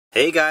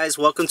Hey guys,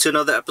 welcome to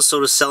another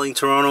episode of Selling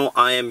Toronto.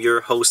 I am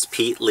your host,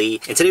 Pete Lee,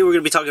 and today we're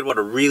going to be talking about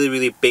a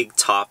really big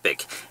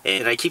topic.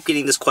 And I keep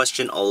getting this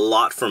question a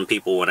lot from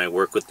people when I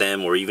work with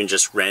them, or even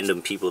just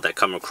random people that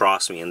come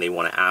across me and they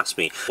want to ask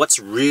me, what's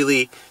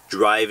really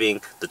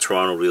driving the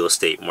Toronto real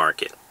estate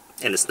market?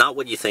 And it's not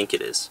what you think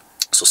it is.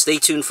 So stay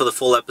tuned for the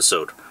full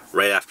episode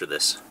right after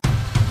this.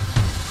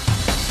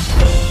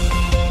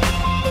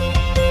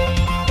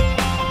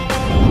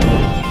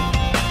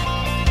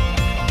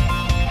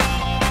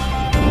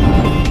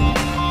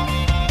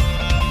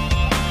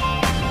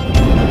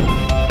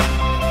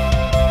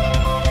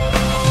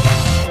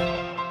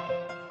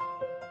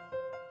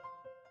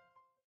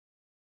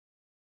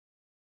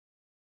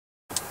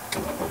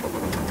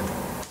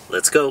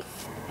 Let's go.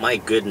 My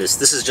goodness,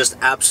 this is just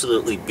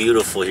absolutely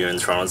beautiful here in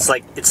Toronto.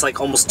 It's like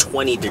almost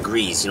 20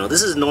 degrees. You know,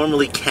 this is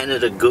normally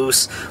Canada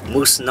Goose,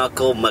 moose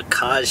knuckle,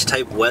 macage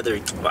type weather.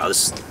 Wow,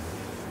 this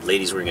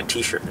lady's wearing a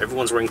t-shirt.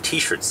 Everyone's wearing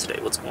t-shirts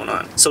today. What's going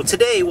on? So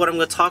today what I'm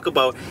going to talk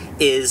about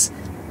is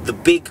the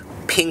big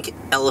pink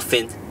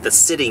elephant that's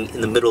sitting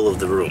in the middle of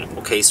the room.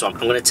 Okay, so I'm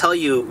going to tell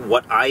you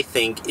what I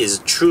think is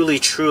truly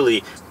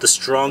the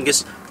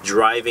strongest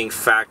driving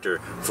factor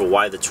for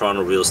why the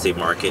Toronto real estate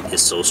market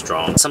is so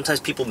strong. Sometimes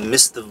people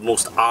miss the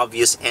most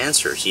obvious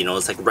answers, you know,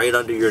 it's like right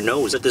under your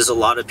nose. There's a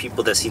lot of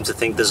people that seem to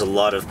think there's a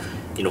lot of,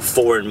 you know,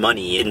 foreign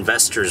money,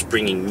 investors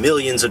bringing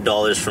millions of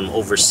dollars from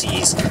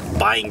overseas,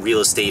 buying real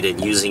estate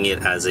and using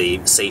it as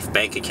a safe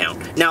bank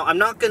account. Now, I'm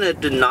not going to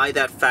deny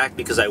that fact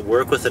because I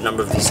work with a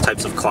number of these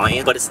types of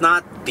clients, but it's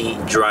not the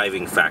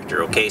driving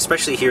factor, okay?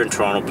 Especially here in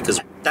Toronto,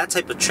 because that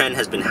type of trend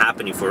has been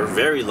happening for a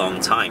very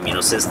long time, you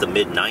know, since the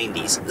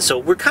mid-90s. So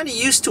we're kind of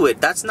used to it.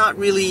 That's not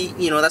really,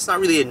 you know, that's not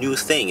really a new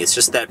thing. It's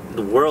just that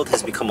the world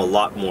has become a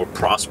lot more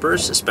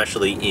prosperous,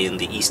 especially in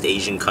the East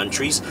Asian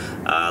countries,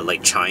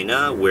 like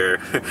China, where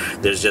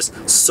there's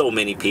just so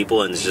many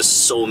people and there's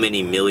just so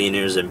many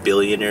millionaires and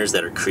billionaires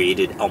that are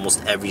created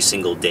almost every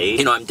single day.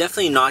 You know, I'm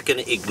definitely not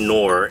going to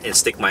ignore and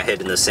stick my head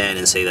in the sand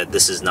and say that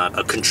this is not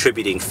a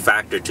contributing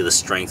factor to the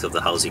strength of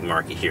the housing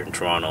market here in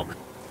Toronto.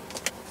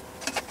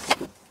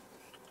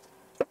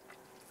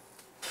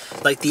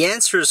 Like, the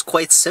answer is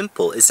quite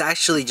simple. It's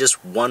actually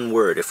just one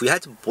word. If we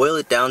had to boil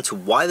it down to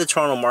why the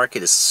Toronto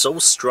market is so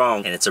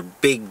strong, and it's a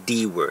big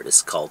D word,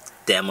 it's called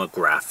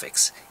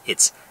demographics.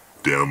 It's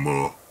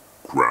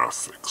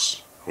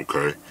demographics,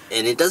 okay?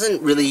 And it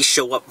doesn't really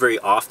show up very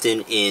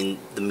often in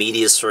the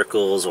media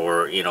circles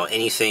or, you know,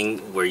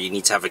 anything where you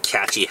need to have a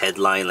catchy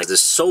headline. Like,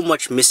 there's so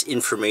much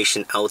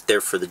misinformation out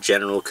there for the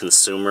general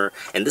consumer,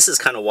 and this is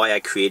kind of why I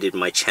created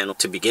my channel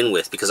to begin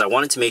with, because I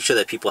wanted to make sure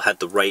that people had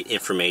the right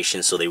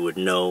information so they would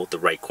know the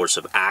right course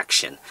of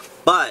action.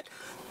 But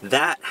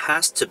that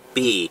has to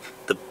be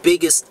the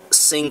biggest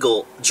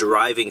single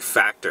driving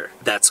factor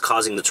that's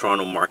causing the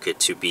Toronto market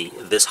to be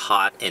this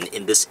hot and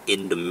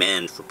in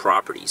demand for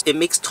properties. It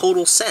makes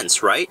total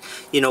sense, right?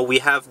 You know, we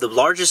have the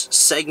largest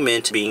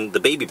segment being the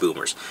baby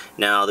boomers.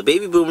 Now, the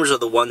baby boomers are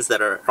the ones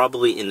that are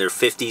probably in their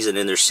 50s and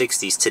in their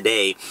 60s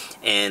today,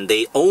 and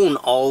they own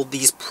all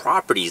these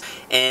properties,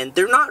 and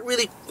they're not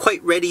really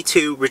quite ready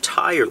to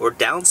retire or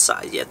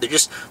downsize yet. They're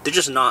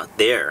just not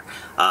there.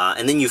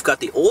 And then you've got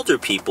the older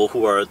people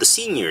who are the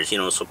seniors, you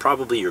know, so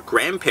probably your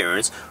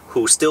grandparents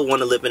who still want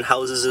to live in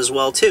houses as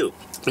well too.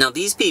 Now,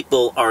 these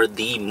people are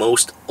the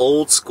most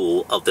old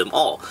school of them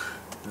all.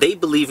 They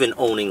believe in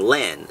owning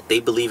land. They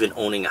believe in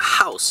owning a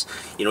house.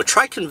 You know,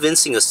 try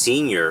convincing a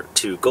senior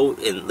to go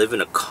and live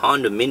in a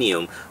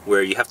condominium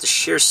where you have to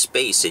share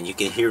space and you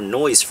can hear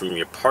noise from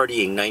your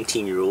partying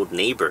 19-year-old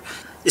neighbor.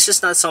 It's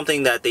just not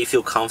something that they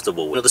feel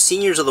comfortable with. You know, the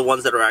seniors are the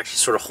ones that are actually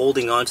sort of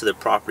holding on to their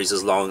properties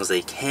as long as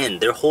they can.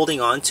 They're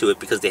holding on to it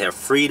because they have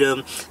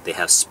freedom, they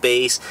have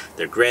space,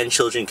 their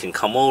grandchildren can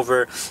come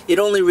over. It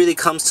only really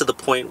comes to the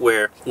point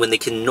where when they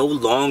can no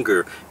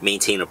longer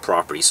maintain a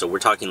property. So we're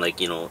talking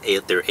like, you know,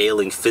 they're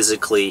ailing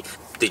physically,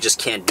 they just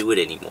can't do it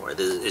anymore.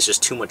 It's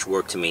just too much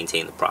work to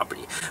maintain the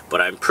property.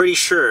 But I'm pretty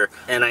sure,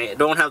 and I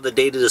don't have the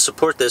data to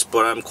support this,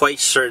 but I'm quite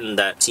certain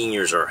that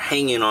seniors are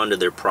hanging on to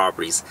their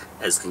properties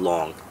as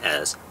long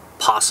as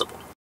possible.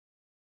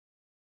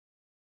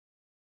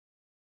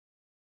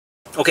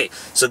 Okay,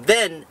 so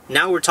then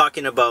now we're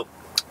talking about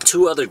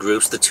two other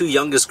groups, the two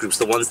youngest groups,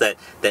 the ones that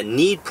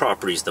need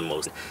properties the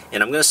most.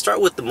 And I'm going to start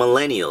with the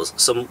millennials.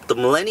 So the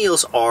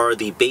millennials are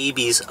the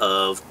babies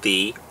of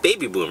the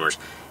baby boomers.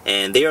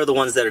 And they are the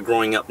ones that are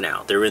growing up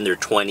now. They're in their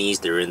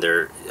 20s, they're in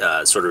their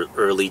sort of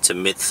early to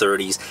mid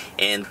 30s,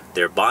 and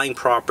they're buying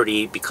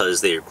property because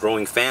they're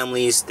growing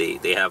families.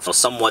 They have a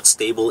somewhat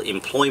stable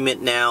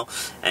employment now,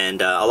 and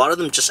a lot of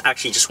them just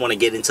want to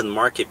get into the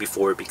market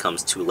before it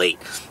becomes too late.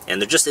 And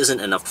there just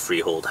isn't enough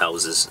freehold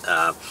houses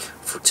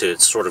to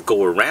sort of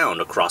go around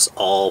across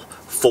all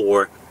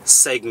four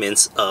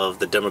segments of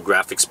the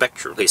demographic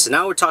spectrum. Okay, so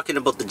now we're talking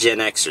about the Gen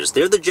Xers.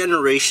 They're the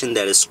generation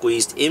that is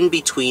squeezed in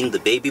between the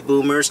baby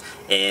boomers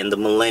and the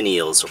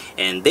millennials.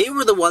 And they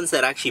were the ones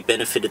that actually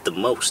benefited the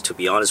most, to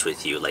be honest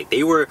with you. Like,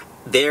 they were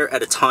there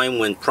at a time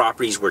when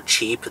properties were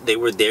cheap. They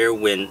were there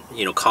when,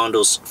 you know,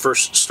 condos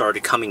first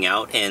started coming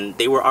out, and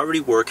they were already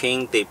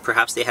working.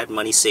 Perhaps they had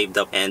money saved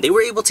up, and they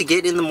were able to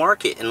get in the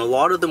market, and a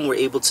lot of them were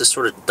able to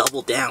sort of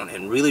double down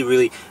and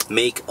really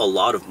make a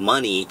lot of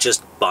money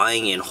just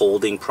buying and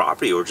holding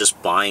property, or just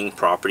buying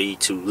property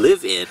to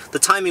live in. The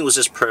timing was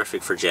just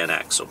perfect for Gen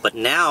X. But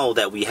now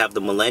that we have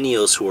the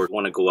millennials who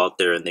want to go out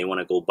there and they want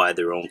to go buy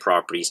their own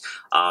properties,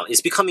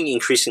 it's becoming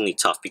increasingly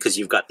tough, because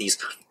you've got these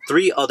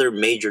 3 other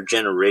major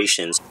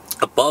generations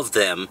above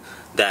them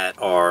that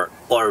are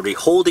already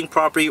holding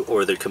property,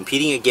 or they're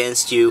competing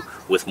against you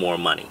with more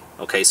money.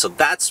 Okay, so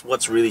that's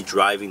what's really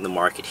driving the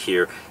market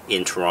here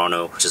in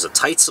Toronto, which is a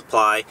tight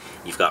supply.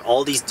 You've got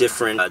all these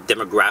different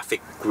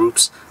demographic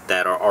groups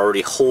that are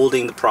already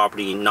holding the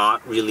property,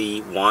 not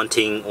really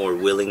wanting or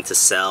willing to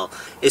sell.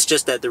 It's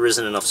just that there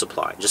isn't enough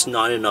supply, just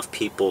not enough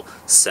people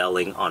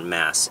selling en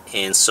masse.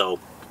 And so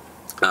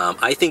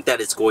I think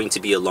that it's going to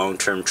be a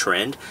long-term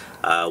trend.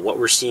 What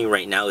we're seeing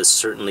right now is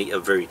certainly a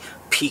very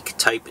peak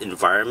type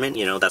environment.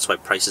 You know, that's why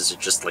prices are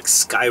just like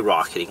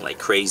skyrocketing like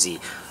crazy.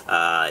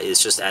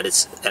 It's just at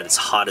its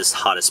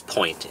hottest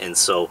point. And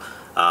so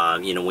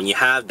you know, when you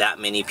have that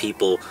many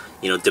people,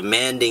 you know,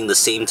 demanding the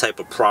same type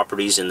of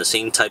properties in the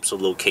same types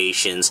of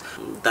locations,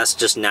 that's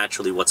just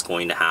naturally what's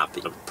going to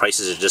happen.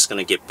 Prices are just going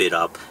to get bid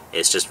up.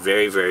 It's just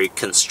very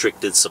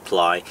constricted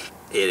supply.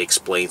 It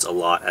explains a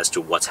lot as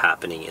to what's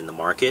happening in the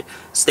market.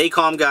 Stay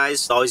calm,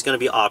 guys. There's always going to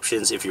be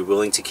options if you're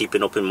willing to keep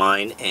an open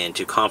mind and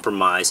to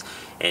compromise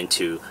and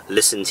to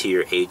listen to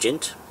your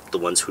agent, the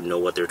ones who know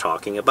what they're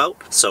talking about.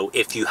 So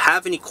if you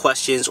have any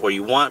questions, or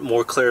you want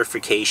more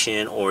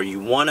clarification, or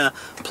you want to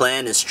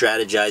plan and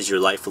strategize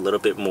your life a little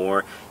bit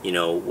more, you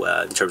know,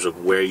 in terms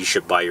of where you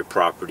should buy your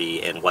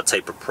property and what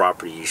type of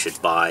property you should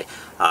buy,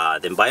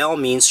 then by all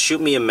means shoot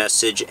me a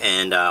message,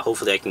 and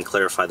hopefully I can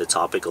clarify the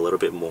topic a little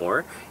bit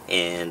more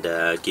and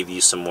give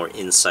you some more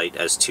insight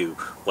as to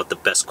what the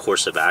best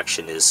course of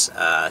action is,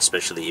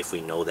 especially if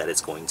we know that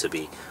it's going to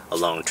be a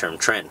long-term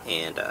trend.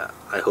 And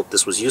I hope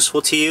this was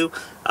useful to you.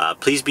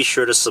 Please be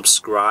sure to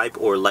subscribe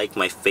or like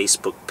my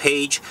Facebook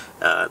page.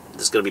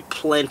 There's going to be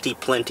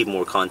plenty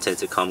more content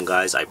to come,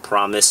 guys. I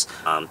promise.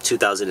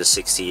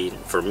 2016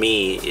 for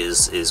me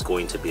is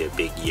going to be a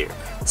big year,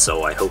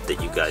 so I hope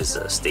that you guys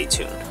stay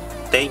tuned.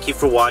 Thank you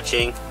for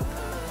watching.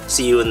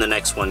 See you in the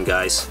next one,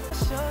 guys.